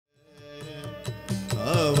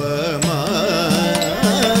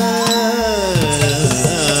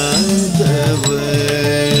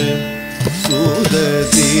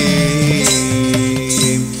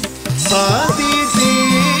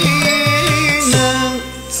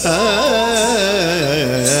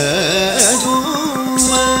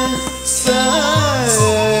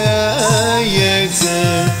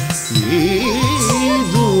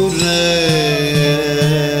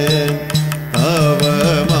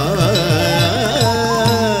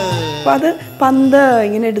അത് പന്ത്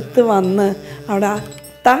ഇങ്ങനെ എടുത്ത് വന്ന് അവിടെ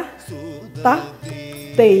ത ത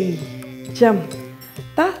തേയ് ജം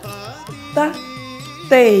ത ത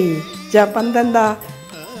തേയ് ജ പന്ത് എന്താ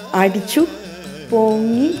അടിച്ചു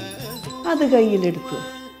പൊങ്ങി അത് കയ്യിലെടുത്തു,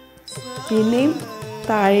 പിന്നെയും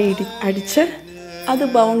താഴെ അടിച്ച് അത്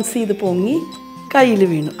ബൗൺസ് ചെയ്ത് പൊങ്ങി കയ്യിൽ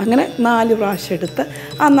വീണു. അങ്ങനെ 4 പ്രാവശ്യം എടുത്ത്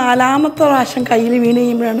ആ 4ാമത്തെ പ്രാവശ്യം കയ്യിൽ വീണ്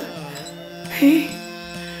കഴിയുമ്പോഴാണ്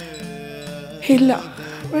ഇല്ല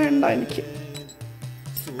വേണ്ട എനിക്ക്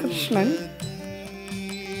കൃഷ്ണൻ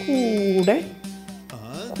കൂടെ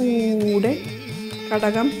കൂടെ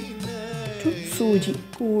കടകം ടു സൂചി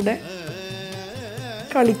കൂടെ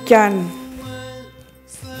കളിക്കാൻ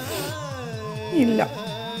ഇല്ല.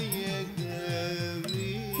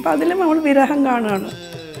 അപ്പം അതിലും നമ്മൾ വിരഹം കാണുകയാണ്.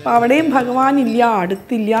 അപ്പം അവിടെയും ഭഗവാൻ ഇല്ല,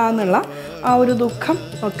 അടുത്തില്ല എന്നുള്ള ആ ഒരു ദുഃഖം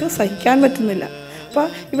ഒക്കെ സഹിക്കാൻ പറ്റുന്നില്ല. അപ്പോൾ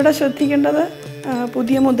ഇവിടെ ശ്രദ്ധിക്കേണ്ടത്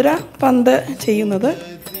പുതിയ മുദ്ര പന്ത് ചെയ്യുന്നത്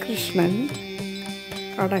കൃഷ്ണൻ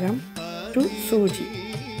കടകം ടു സൂചി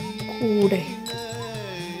കൂടെ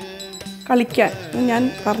കളിക്കാൻ. ഞാൻ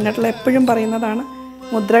പറഞ്ഞിട്ടുള്ള എപ്പോഴും പറയുന്നതാണ്,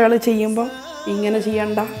 മുദ്രകൾ ചെയ്യുമ്പോൾ ഇങ്ങനെ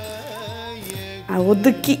ചെയ്യണ്ട,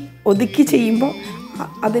 ഒതുക്കി ചെയ്യുമ്പോൾ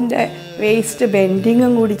അതിൻ്റെ വേസ്റ്റ്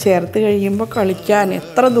ബെൻഡിങ്ങും കൂടി ചേർത്ത് കഴിയുമ്പോൾ കളിക്കാൻ.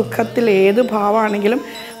 എത്ര ദുഃഖത്തിൽ ഏത് ഭാവമാണെങ്കിലും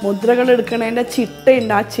മുദ്രകൾ എടുക്കണതിൻ്റെ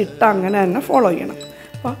ചിട്ടയുണ്ട്, ആ ചിട്ട അങ്ങനെ തന്നെ ഫോളോ ചെയ്യണം.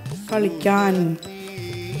 അപ്പോൾ കളിക്കാൻ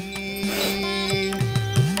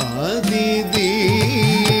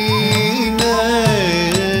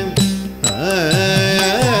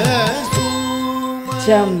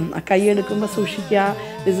ജം. കൈയെടുക്കുമ്പോൾ സൂക്ഷിക്കുക.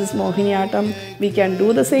 This is Mohiniyattam. We can do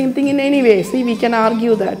the same thing in any way. See, we can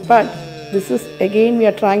argue that. But this is, again, we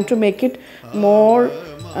are trying to make it more,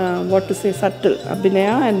 subtle.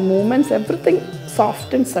 Abhinaya and movements, everything soft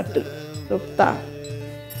and subtle. So, ta,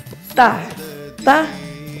 ta, ta,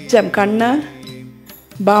 jam. Kanna,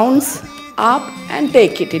 bounce up and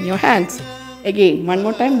take it in your hands. Again, one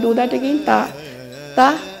more time, do that again. Ta, ta,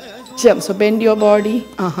 jam. So, bend your body.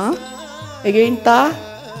 Again, ta,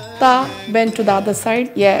 ta, bend to the other side.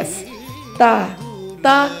 Yes. Ta,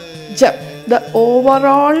 ta, jump. The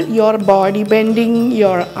overall, your body bending,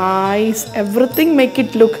 your eyes, everything make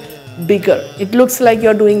it look bigger. It looks like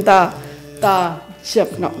you're doing ta, ta,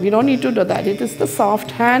 jump. No, we don't need to do that. It is the soft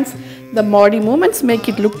hands, the body movements make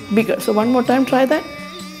it look bigger. So one more time, try that.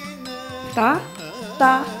 Ta,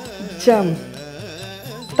 ta, jump.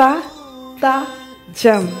 Ta, ta,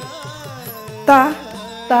 jump. Ta,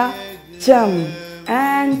 ta, jump.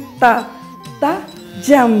 And ta, ta,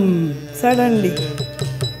 jump. Suddenly.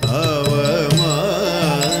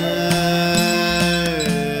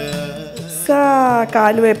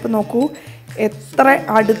 കാലുവയ്പ്പ് നോക്കൂ, എത്ര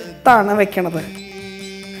അടുത്താണ് വെക്കണത്.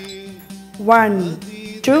 1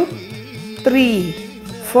 2 3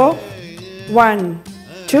 4 1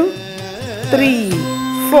 2 3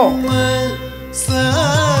 4